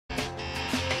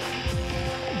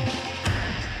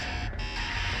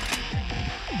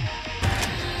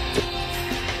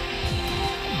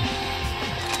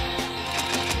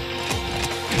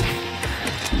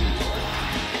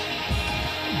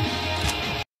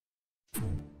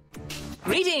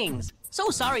Greetings! So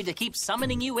sorry to keep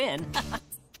summoning you in.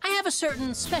 I have a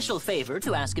certain special favor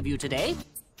to ask of you today.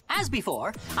 As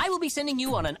before, I will be sending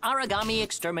you on an origami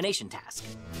extermination task.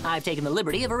 I've taken the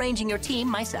liberty of arranging your team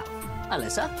myself.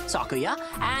 Alyssa, Sakuya,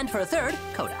 and for a third,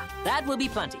 Koda. That will be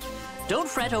plenty. Don't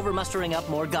fret over mustering up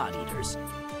more god-eaters.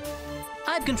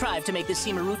 I've contrived to make this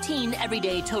seem a routine,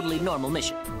 everyday, totally normal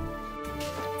mission.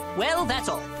 Well, that's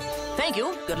all. Thank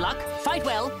you, good luck, fight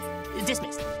well,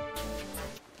 dismissed.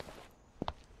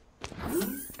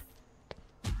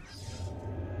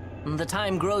 The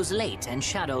time grows late and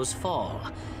shadows fall.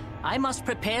 I must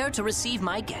prepare to receive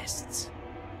my guests.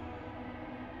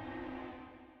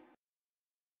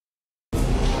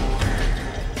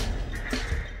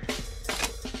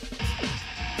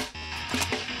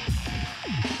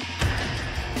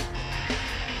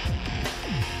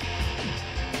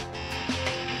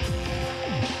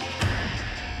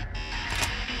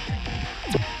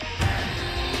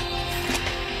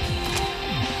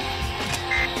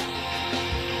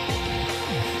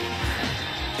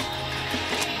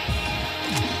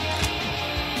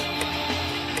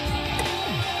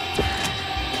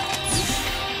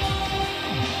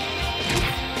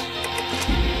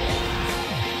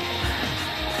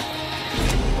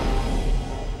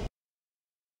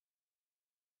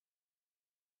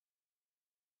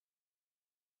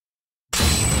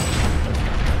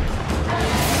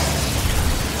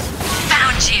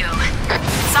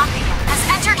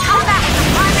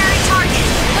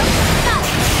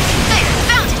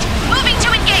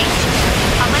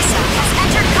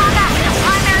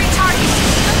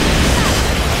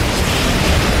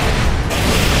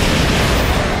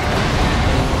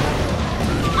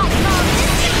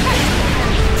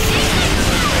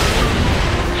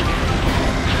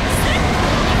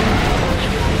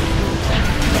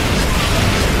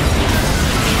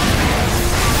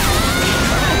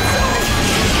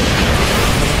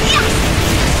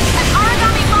 An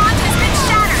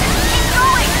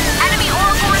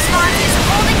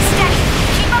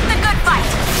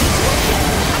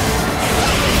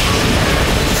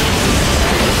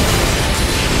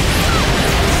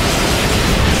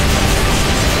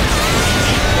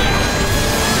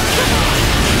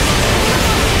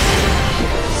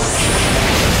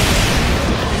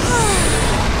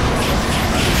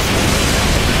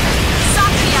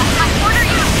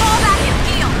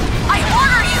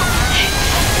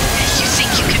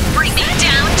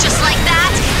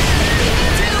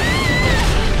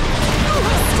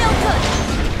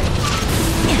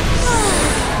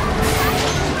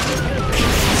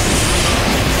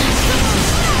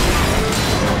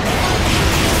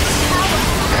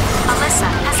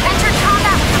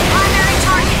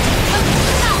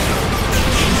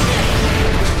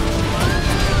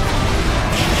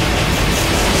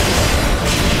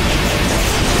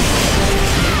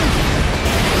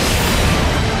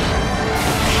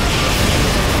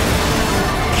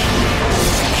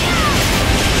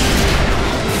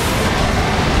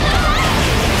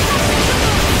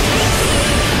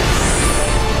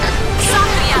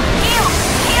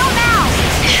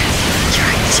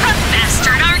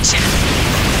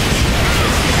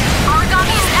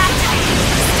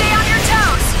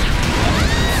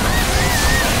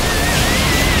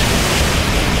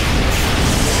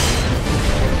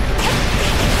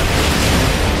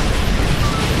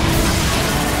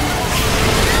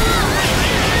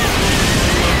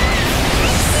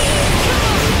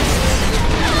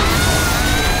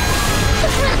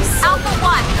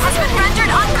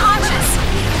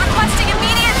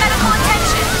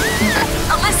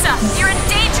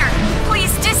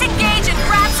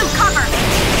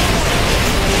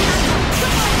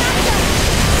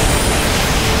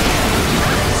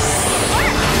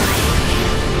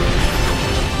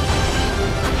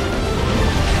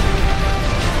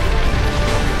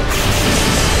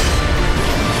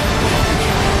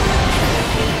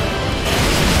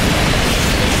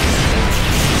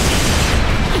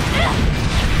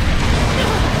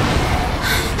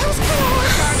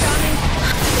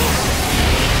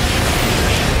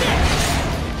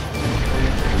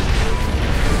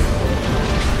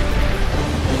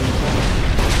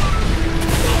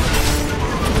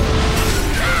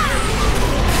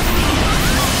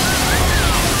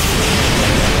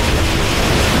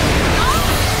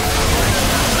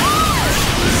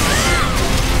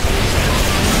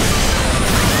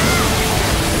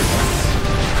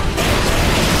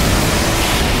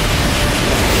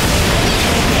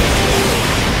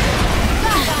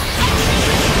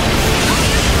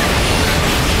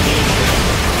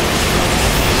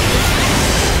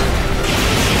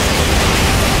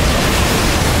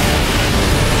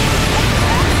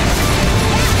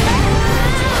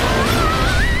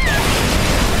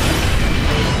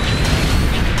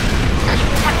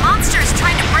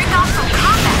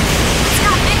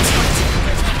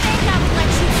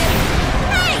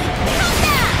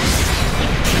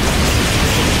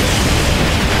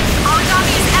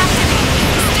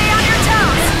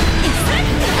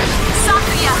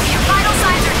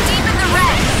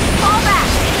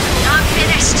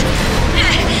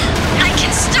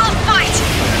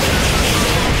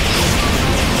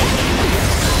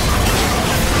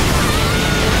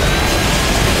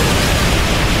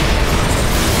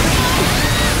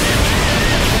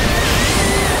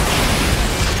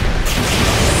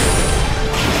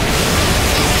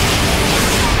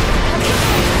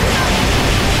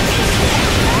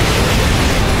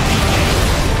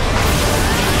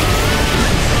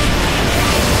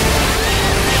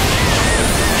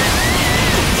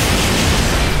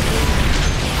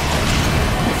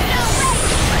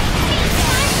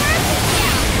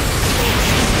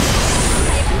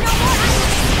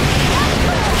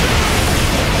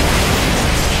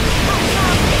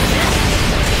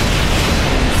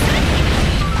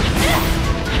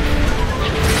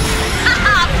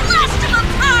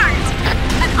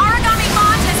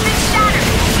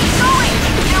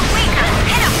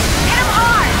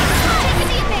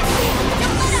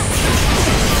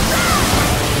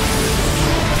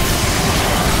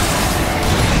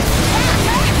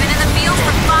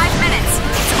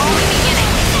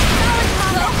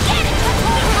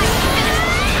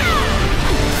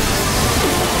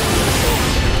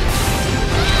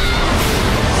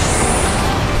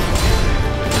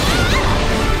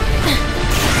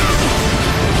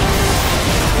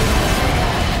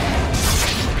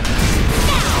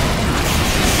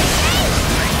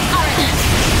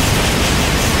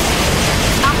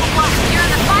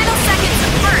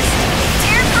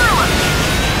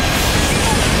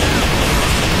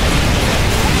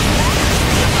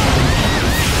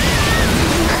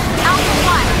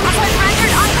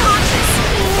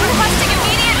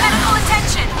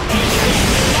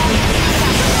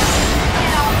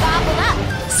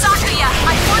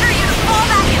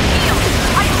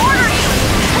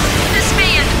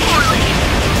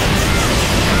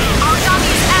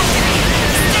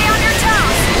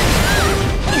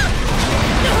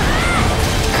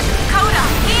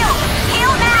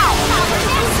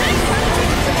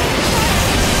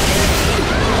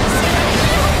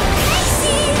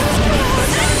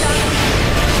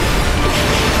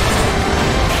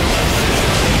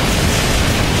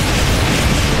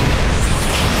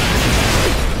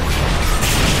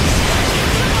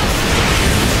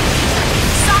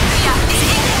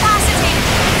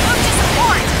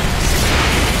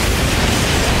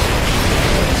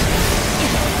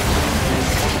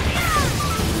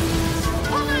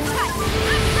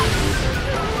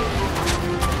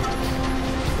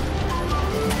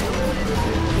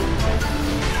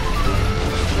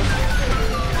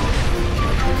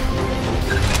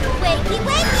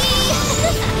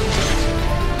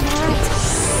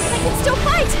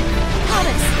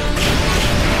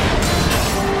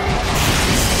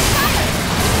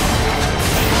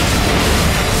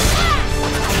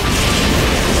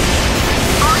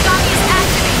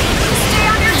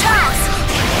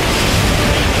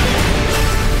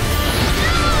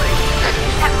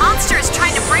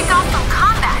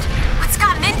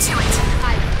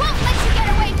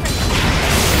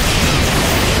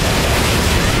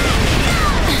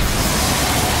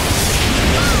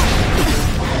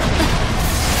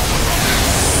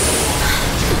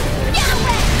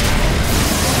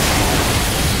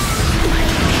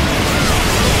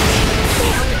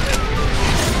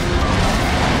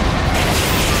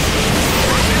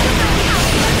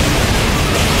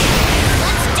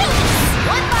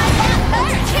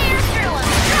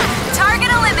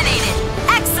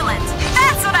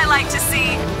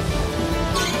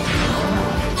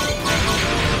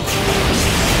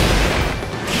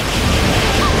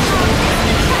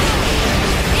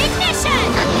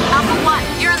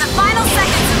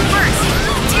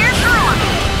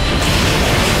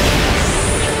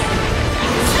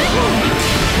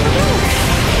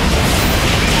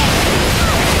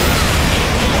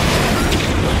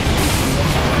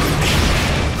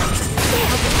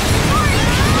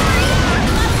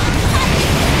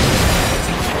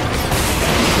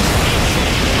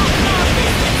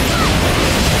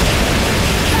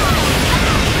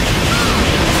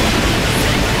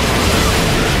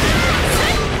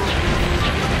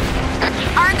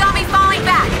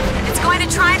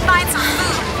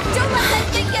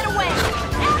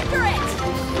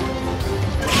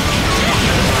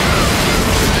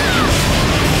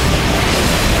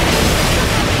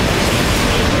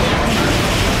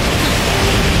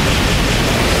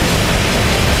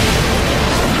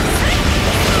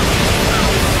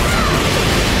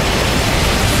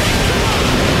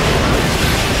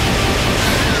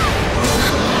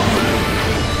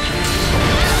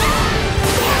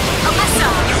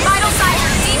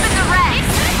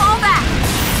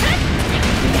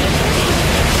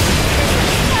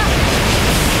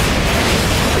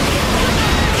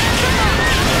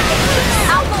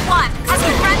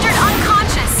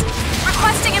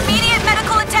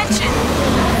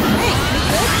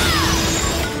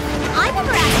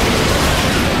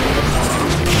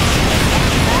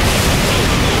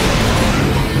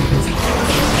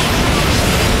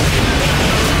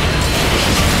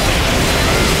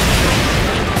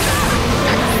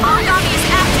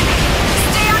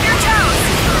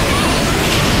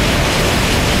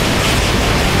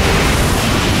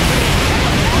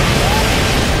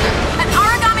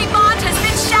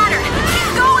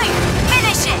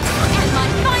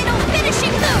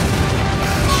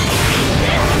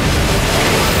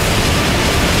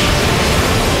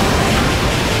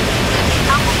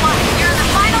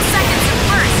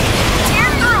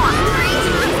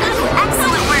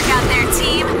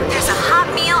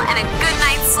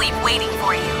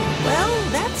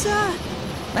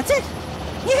That's it.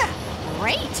 Yeah.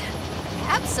 Great.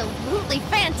 Absolutely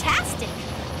fantastic.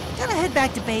 Gotta head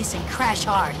back to base and crash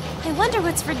hard. I wonder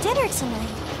what's for dinner tonight.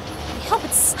 I hope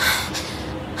it's...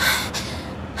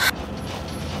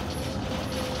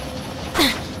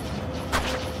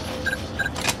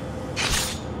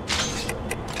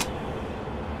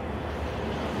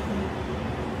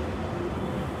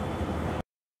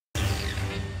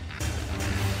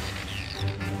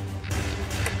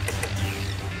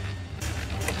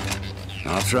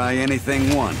 I'll try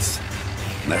anything once.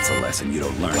 That's a lesson you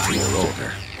don't learn till you're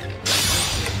older.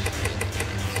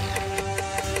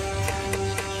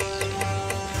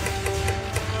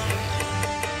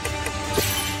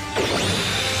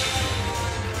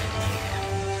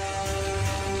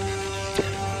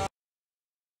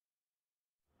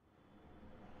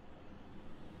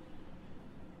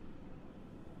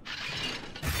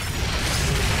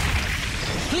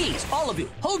 Please, all of you,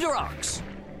 hold your arcs.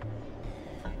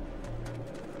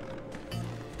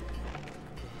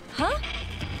 Huh?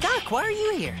 Doc, why are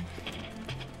you here?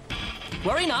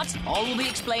 Worry not, all will be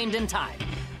explained in time.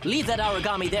 Leave that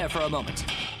origami there for a moment.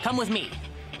 Come with me.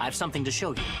 I have something to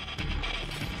show you.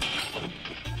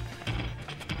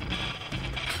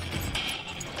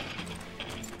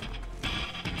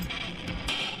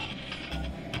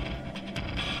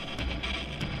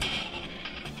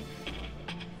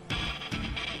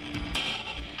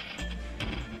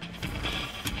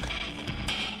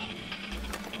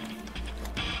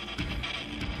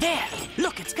 There!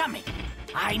 Look, it's coming!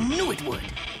 I knew it would!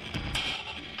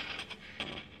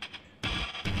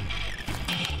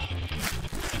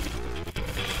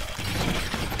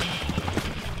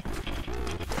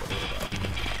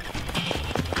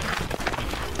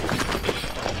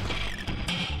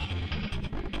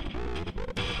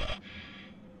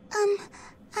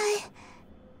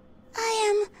 I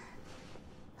am...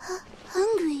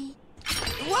 hungry.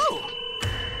 Whoa!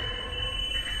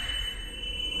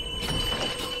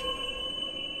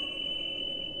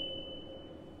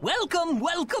 Welcome,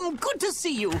 welcome, good to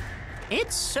see you.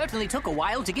 It certainly took a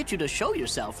while to get you to show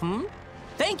yourself,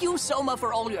 Thank you, Soma,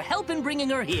 for all your help in bringing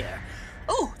her here.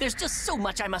 Oh, there's just so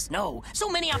much I must know. So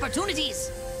many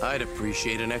opportunities. I'd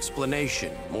appreciate an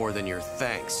explanation more than your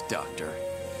thanks, Doctor.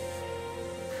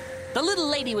 The little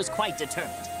lady was quite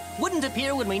determined. Wouldn't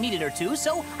appear when we needed her to,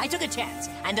 so I took a chance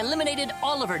and eliminated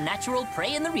all of her natural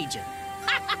prey in the region.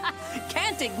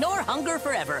 Can't ignore hunger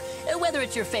forever, whether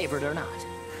it's your favorite or not.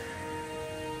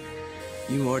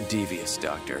 You are devious,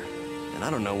 Doctor, and I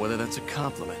don't know whether that's a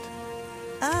compliment.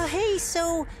 Hey,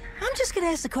 so I'm just gonna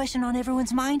ask the question on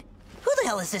everyone's mind. Who the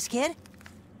hell is this kid?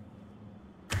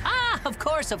 Ah, of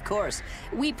course, of course.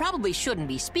 We probably shouldn't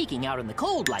be speaking out in the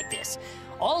cold like this.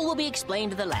 All will be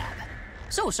explained to the lab.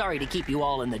 So sorry to keep you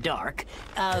all in the dark.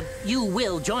 You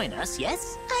will join us,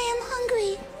 yes? I am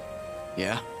hungry.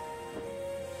 Yeah?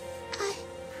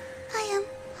 I am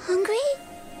hungry?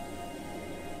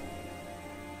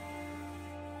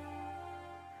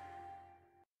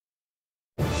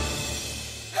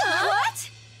 What?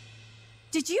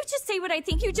 Did you just say what I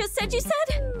think you just said you said?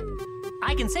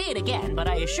 I can say it again, but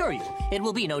I assure you, it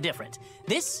will be no different.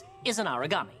 This is an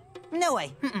origami. No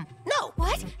way. No.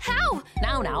 What? How?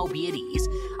 Now, be at ease.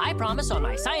 I promise on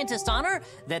my scientist's honor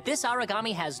that this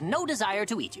origami has no desire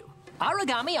to eat you.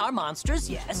 Origami are monsters,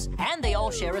 yes, and they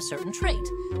all share a certain trait.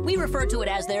 We refer to it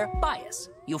as their bias.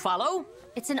 You follow?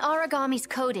 It's an origami's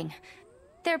coding.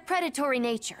 Their predatory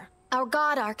nature. Our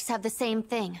god arcs have the same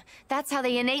thing. That's how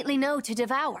they innately know to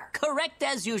devour. Correct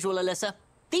as usual, Alyssa.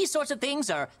 These sorts of things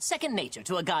are second nature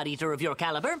to a god-eater of your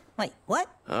caliber. Wait, what?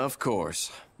 Of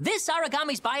course. This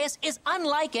origami's bias is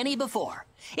unlike any before.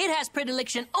 It has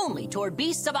predilection only toward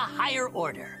beasts of a higher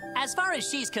order. As far as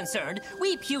she's concerned,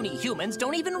 we puny humans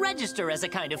don't even register as a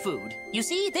kind of food. You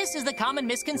see, this is the common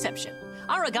misconception.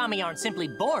 Origami aren't simply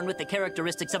born with the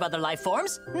characteristics of other life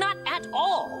forms. Not at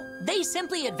all. They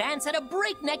simply advance at a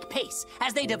breakneck pace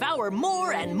as they devour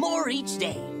more and more each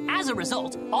day. As a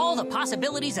result, all the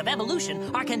possibilities of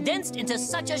evolution are condensed into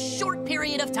such a short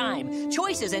period of time.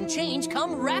 Choices and change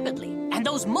come rapidly, and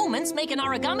those moments make an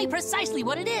origami precisely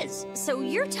what it is. So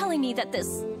you're telling me that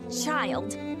this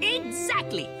child...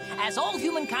 Exactly! As all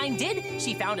humankind did,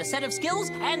 she found a set of skills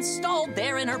and stalled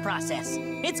there in her process.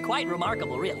 It's quite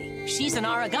remarkable, really. She's an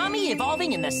origami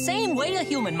evolving in the same way a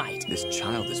human might. This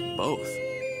child is both.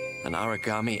 An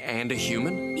origami and a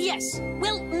human? Yes.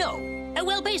 Well, no.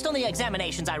 Well, based on the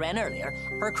examinations I ran earlier,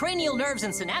 her cranial nerves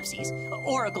and synapses,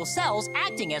 oracle cells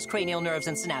acting as cranial nerves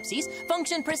and synapses,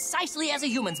 function precisely as a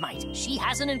human's might. She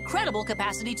has an incredible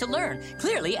capacity to learn,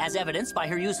 clearly as evidenced by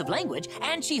her use of language,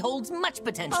 and she holds much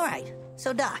potential. All right,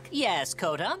 so Doc. Yes,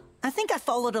 Coda? I think I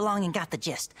followed along and got the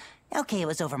gist. Okay, it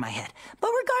was over my head.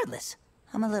 But regardless,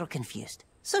 I'm a little confused.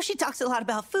 So she talks a lot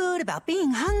about food, about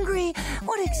being hungry.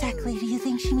 What exactly do you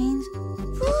think she means?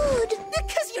 Food!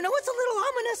 Because, you know, it's a little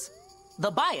ominous.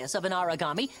 The bias of an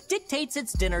origami dictates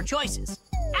its dinner choices.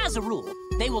 As a rule,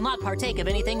 they will not partake of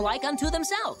anything like unto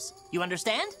themselves. You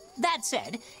understand? That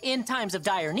said, in times of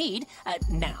dire need,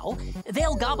 now,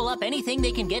 they'll gobble up anything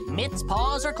they can get mitts,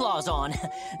 paws, or claws on.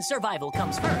 Survival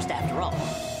comes first, after all.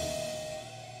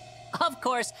 Of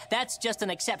course, that's just an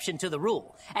exception to the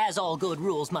rule, as all good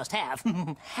rules must have.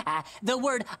 The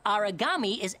word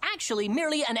origami is actually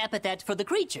merely an epithet for the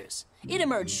creatures. It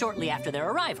emerged shortly after their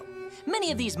arrival.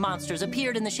 Many of these monsters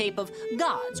appeared in the shape of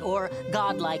gods or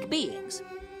godlike beings.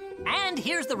 And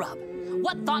here's the rub.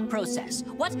 What thought process,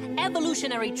 what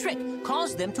evolutionary trick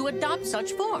caused them to adopt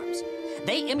such forms?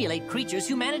 They emulate creatures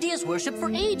humanity has worshipped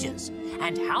for ages.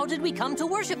 And how did we come to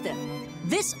worship them?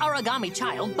 This origami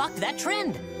child bucked that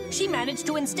trend. She managed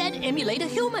to instead emulate a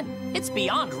human. It's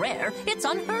beyond rare. It's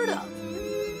unheard of.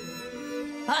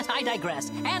 But I digress,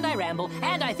 and I ramble,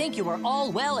 and I think you are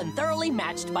all well and thoroughly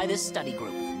matched by this study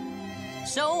group.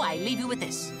 So I leave you with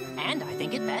this, and I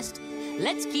think it best.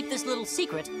 Let's keep this little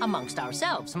secret amongst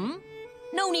ourselves,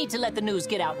 No need to let the news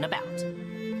get out and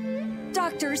about.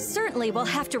 Doctor certainly will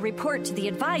have to report to the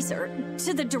advisor,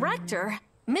 to the director.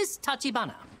 Miss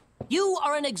Tachibana, you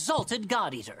are an exalted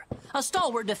god-eater, a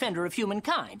stalwart defender of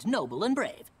humankind, noble and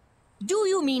brave. Do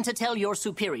you mean to tell your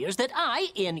superiors that I,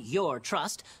 in your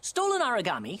trust, stole an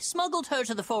origami, smuggled her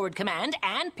to the forward command,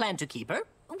 and plan to keep her?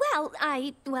 Well,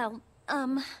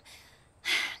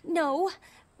 no.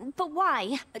 But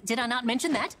why? Did I not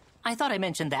mention that? I thought I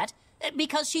mentioned that.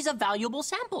 Because she's a valuable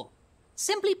sample.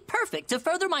 Simply perfect to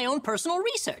further my own personal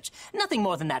research. Nothing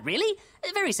more than that, really.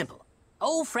 Very simple.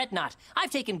 Oh, fret not. I've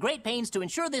taken great pains to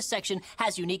ensure this section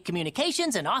has unique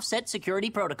communications and offset security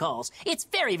protocols. It's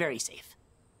very, very safe.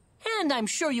 And I'm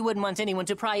sure you wouldn't want anyone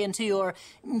to pry into your,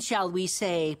 shall we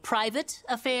say, private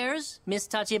affairs, Miss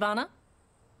Tachibana?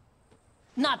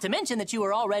 Not to mention that you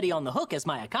are already on the hook as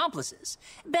my accomplices.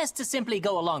 Best to simply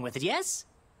go along with it, yes?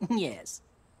 Yes.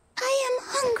 I am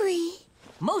hungry.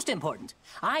 Most important,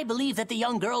 I believe that the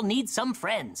young girl needs some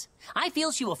friends. I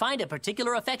feel she will find a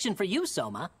particular affection for you,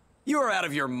 Soma. You are out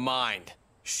of your mind.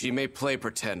 She may play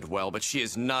pretend well, but she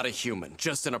is not a human,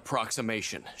 just an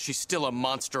approximation. She's still a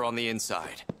monster on the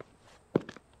inside.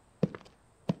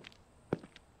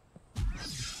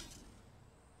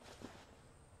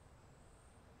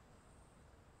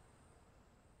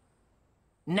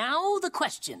 Now the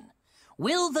question.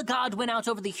 Will the god win out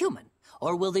over the human,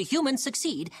 or will the human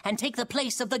succeed and take the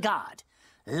place of the god?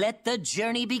 Let the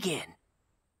journey begin.